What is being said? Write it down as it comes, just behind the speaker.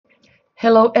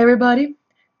Hello everybody.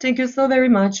 Thank you so very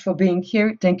much for being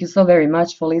here. Thank you so very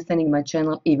much for listening my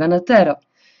channel IvanaTarot.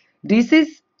 This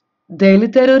is daily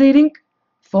tarot reading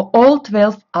for all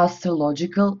 12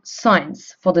 astrological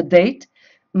signs for the date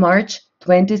March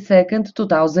 22nd,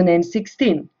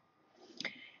 2016.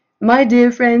 My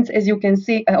dear friends, as you can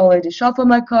see, I already shuffled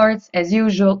my cards. As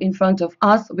usual, in front of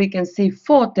us we can see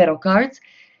 4 tarot cards,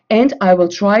 and I will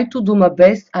try to do my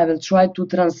best. I will try to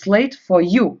translate for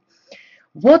you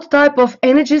what type of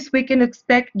energies we can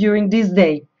expect during this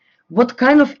day, what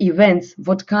kind of events,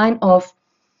 what kind of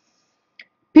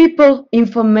people,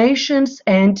 informations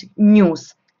and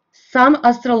news. Some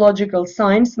astrological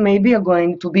signs maybe are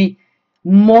going to be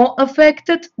more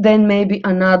affected than maybe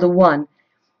another one,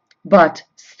 but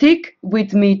stick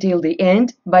with me till the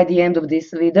end. By the end of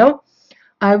this video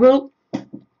I will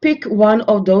pick one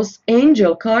of those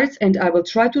angel cards and I will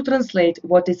try to translate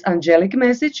what is angelic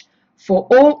message for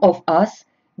all of us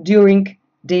during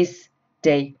this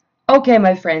day. Okay,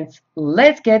 my friends,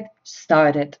 let's get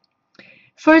started.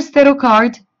 First tarot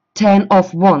card, 10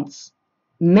 of Wands.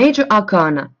 Major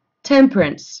Arcana,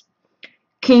 Temperance,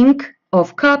 King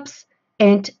of Cups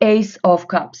and Ace of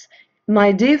Cups.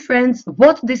 My dear friends,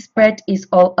 what this spread is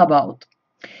all about.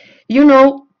 You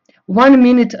know, 1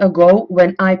 minute ago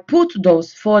when I put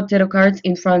those 4 tarot cards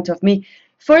in front of me,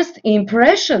 first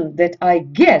impression that I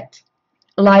get,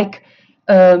 like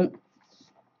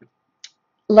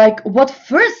what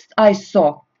first I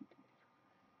saw,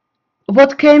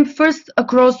 what came first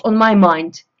across on my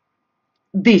mind,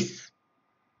 this.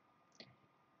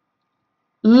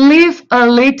 Live a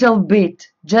little bit,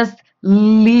 just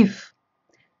live.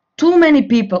 Too many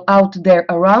people out there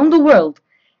around the world,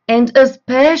 and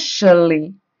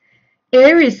especially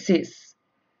Aries,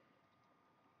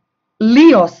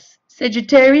 Leos,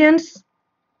 Sagittarians,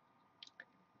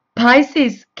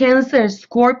 Pisces, Cancer,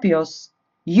 Scorpios,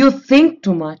 you think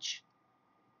too much.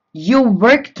 You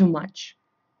work too much.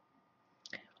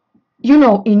 You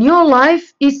know, in your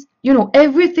life is,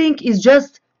 everything is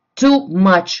just too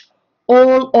much.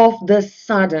 All of the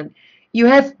sudden. You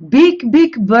have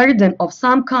big burden of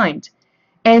some kind.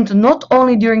 And not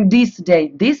only during this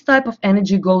day. This type of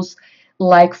energy goes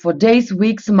like for days,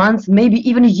 weeks, months, maybe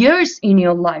even years in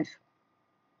your life.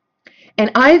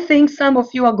 And I think some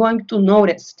of you are going to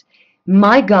notice,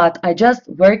 my God, I just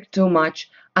work too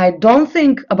much. I don't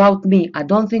think about me. I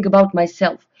don't think about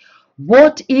myself.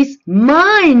 What is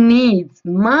my needs?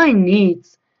 My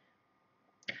needs.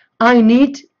 I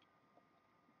need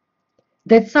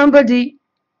that somebody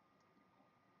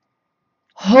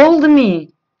hold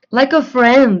me like a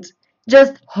friend.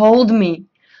 Just hold me.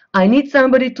 I need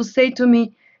somebody to say to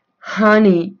me,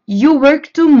 honey, you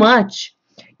work too much.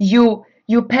 You're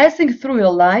passing through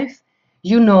your life,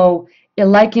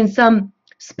 like in some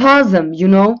spasm,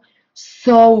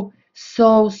 so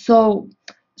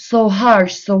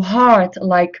harsh, so hard,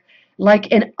 like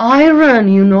an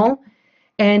iron,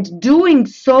 and doing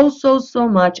so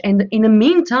much. And in the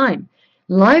meantime,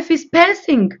 life is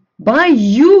passing by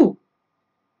you.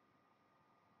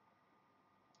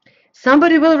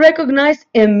 Somebody will recognize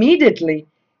immediately,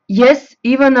 yes,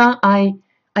 Ivana, I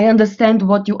understand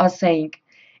what you are saying.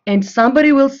 And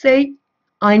somebody will say,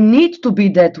 I need to be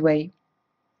that way.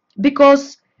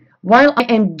 Because while I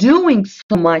am doing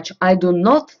so much, I do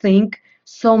not think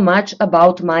so much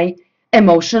about my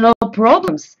emotional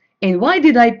problems. And why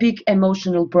did I pick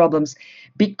emotional problems?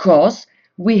 Because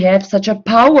we have such a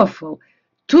powerful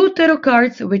 2 tarot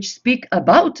cards which speak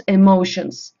about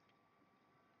emotions.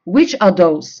 Which are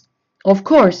those? Of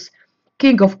course,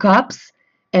 King of Cups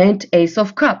and Ace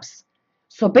of Cups.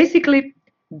 So basically,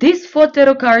 these 4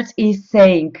 tarot cards is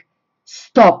saying,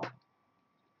 stop.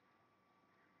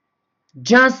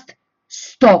 Just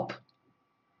stop.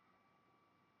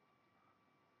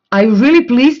 Are you really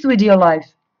pleased with your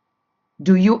life?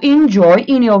 Do you enjoy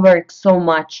in your work so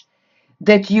much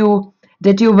that you're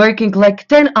working like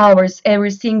 10 hours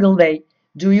every single day?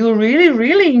 Do you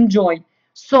really enjoy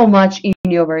so much in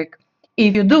your work?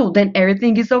 If you do, then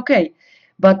everything is okay.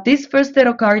 But this first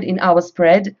tarot card in our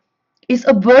spread is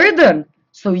a burden.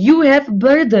 So you have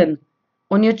burden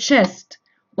on your chest,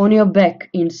 on your back,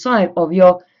 inside of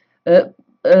your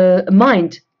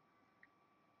mind.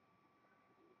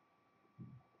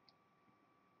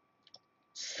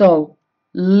 So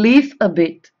live a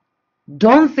bit.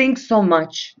 Don't think so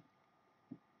much.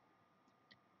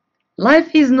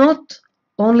 Life is not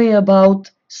only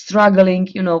about struggling,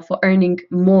 for earning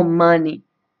more money.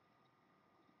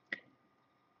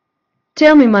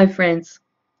 Tell me, my friends,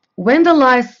 when the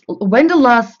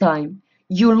last time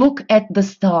you look at the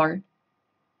star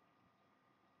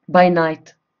by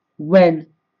night? When?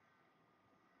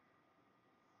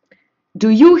 Do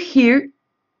you hear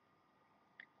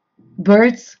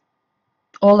birds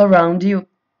all around you?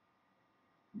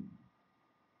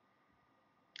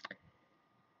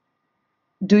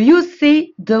 Do you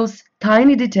see those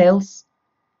tiny details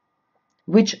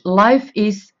which life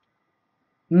is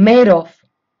made of?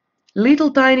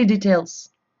 Little tiny details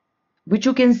which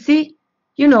you can see,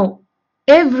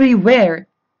 everywhere.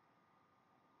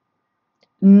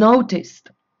 Noticed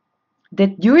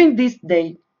that during this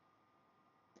day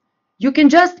you can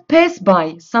just pass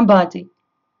by somebody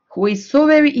who is so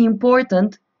very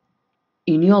important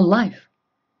in your life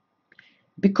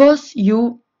because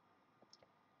you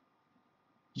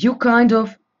kind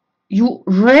of you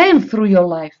ran through your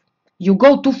life. You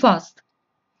go too fast.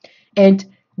 And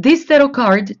this tarot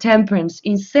card, Temperance,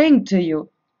 is saying to you,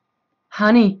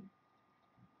 honey,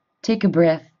 take a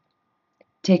breath.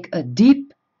 Take a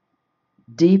deep,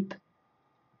 deep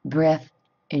breath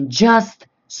and just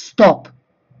stop.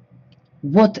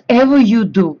 Whatever you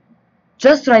do,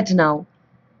 just right now,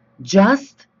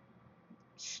 just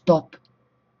stop.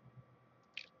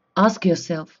 Ask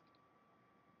yourself,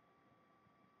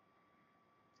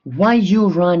 why you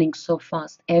running so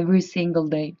fast every single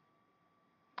day?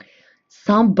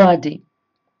 Somebody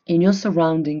in your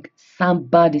surrounding,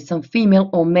 somebody, some female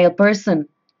or male person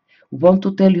want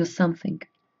to tell you something.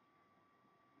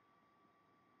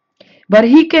 But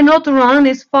he cannot run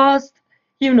as fast,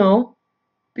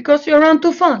 because you run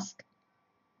too fast.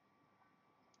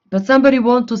 But somebody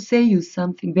want to say you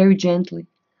something very gently.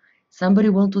 Somebody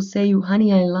want to say you,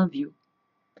 honey, I love you.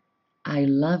 I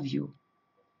love you.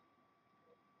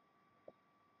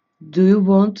 Do you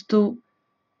want to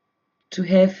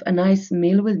have a nice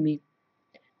meal with me?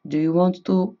 Do you want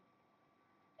to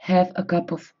have a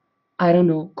cup of, I don't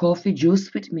know, coffee,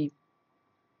 juice with me?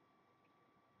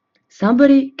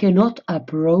 Somebody cannot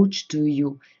approach to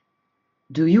you.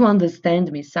 Do you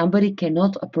understand me? Somebody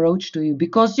cannot approach to you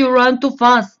because you run too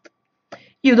fast.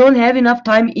 You don't have enough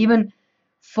time even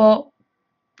for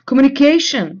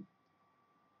communication.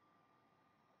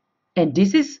 And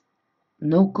this is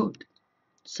no good.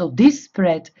 So this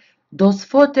spread, those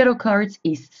 4 tarot cards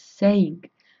is saying,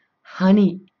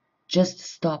 honey, just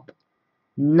stop.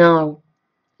 Now,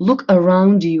 look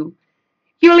around you.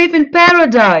 You live in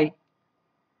paradise.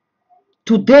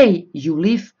 Today, you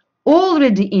live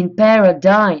already in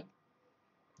paradise.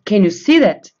 Can you see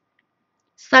that?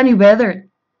 Sunny weather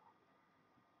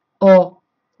or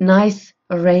nice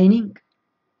raining.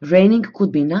 Raining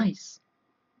could be nice.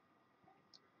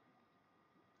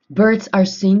 Birds are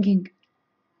singing.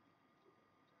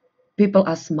 People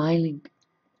are smiling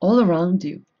all around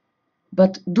you.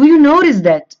 But do you notice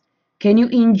that? Can you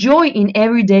enjoy in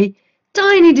everyday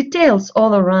tiny details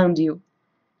all around you?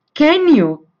 Can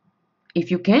you? If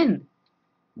you can,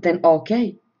 then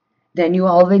okay. Then you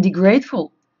are already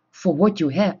grateful for what you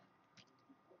have.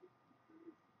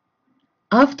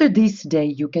 After this day,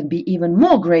 you can be even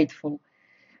more grateful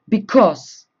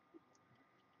because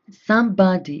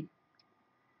somebody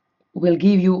will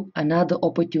give you another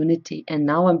opportunity. And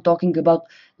now I'm talking about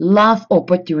love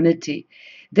opportunity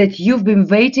that you've been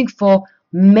waiting for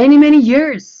many, many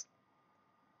years.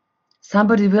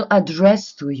 Somebody will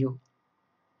address to you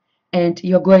and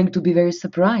you're going to be very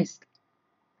surprised.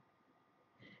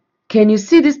 Can you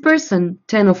see this person?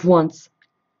 10 of Wands.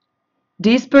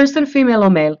 This person, female or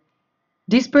male,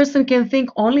 this person can think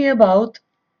only about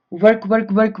work,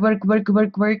 work, work, work, work,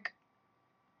 work, work.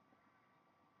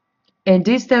 And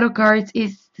this tarot card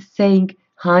is saying,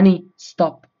 honey,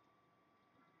 stop.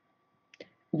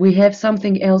 We have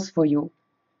something else for you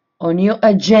on your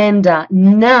agenda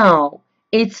now.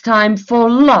 It's time for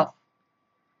love.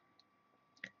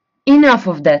 Enough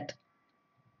of that.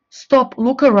 Stop,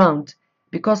 look around,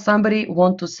 because somebody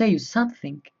wants to say you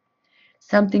something.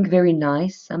 Something very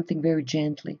nice, something very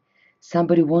gently.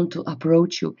 Somebody wants to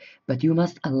approach you, but you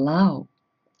must allow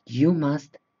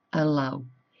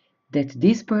that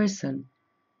this person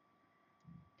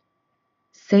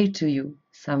say to you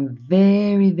some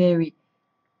very, very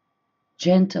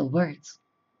gentle words.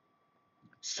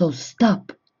 So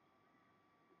stop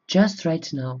just right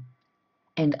now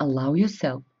and allow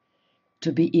yourself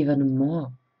to be even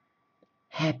more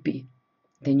happy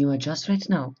than you are just right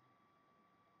now.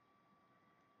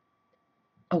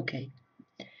 Okay,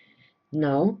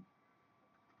 now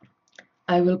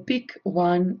I will pick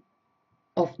one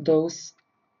of those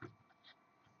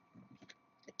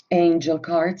angel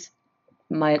cards,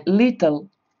 my little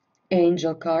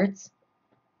angel cards.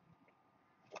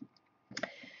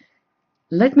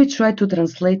 Let me try to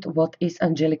translate what is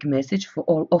angelic message for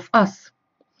all of us.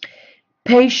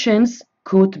 Patience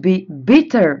could be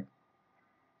bitter.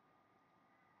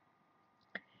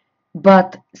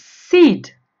 but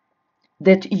seed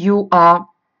that you are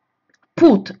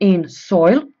put in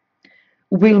soil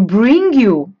will bring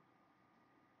you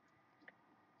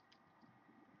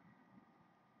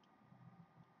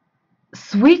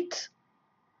sweet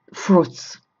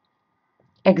fruits.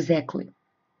 Exactly.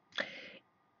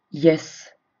 Yes,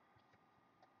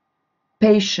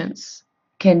 patience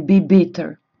can be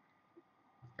bitter.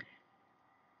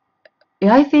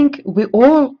 I think we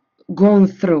all gone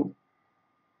through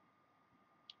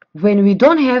when we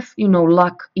don't have,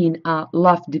 luck in our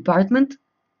love department.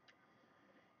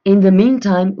 In the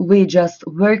meantime, we just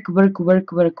work, work,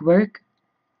 work, work, work,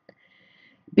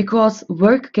 because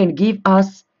work can give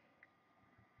us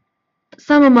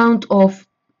some amount of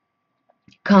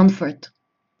comfort.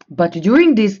 But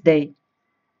during this day,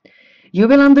 you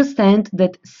will understand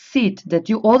that seed that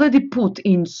you already put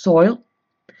in soil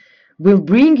will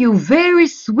bring you very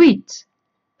sweet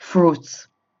fruits.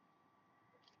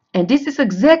 And this is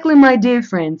exactly, my dear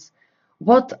friends,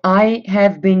 what I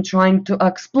have been trying to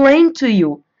explain to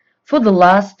you for the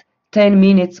last 10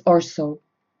 minutes or so.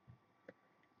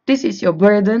 This is your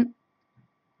burden.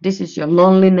 This is your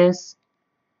loneliness.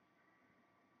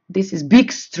 This is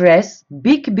big stress,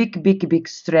 big, big, big, big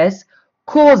stress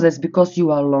causes because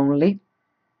you are lonely,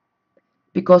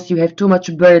 because you have too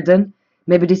much burden.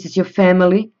 Maybe this is your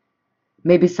family.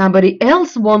 Maybe somebody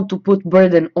else want to put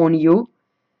burden on you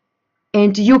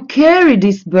and you carry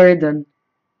this burden.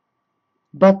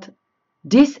 But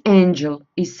this angel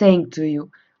is saying to you,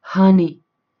 honey,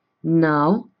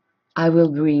 now I will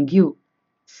bring you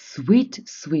sweet,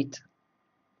 sweet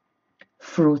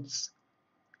fruits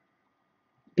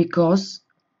because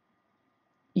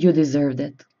you deserve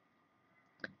it.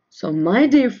 So, my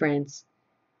dear friends,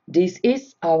 this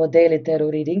is our daily tarot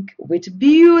reading with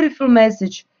beautiful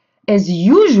message as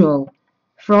usual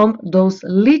from those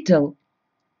little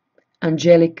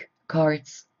angelic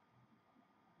cards.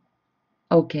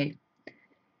 Okay,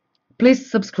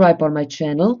 please subscribe on my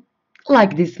channel,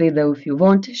 like this video if you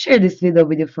want, share this video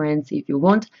with your friends if you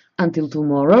want. Until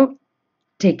tomorrow,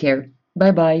 take care.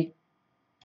 Bye bye.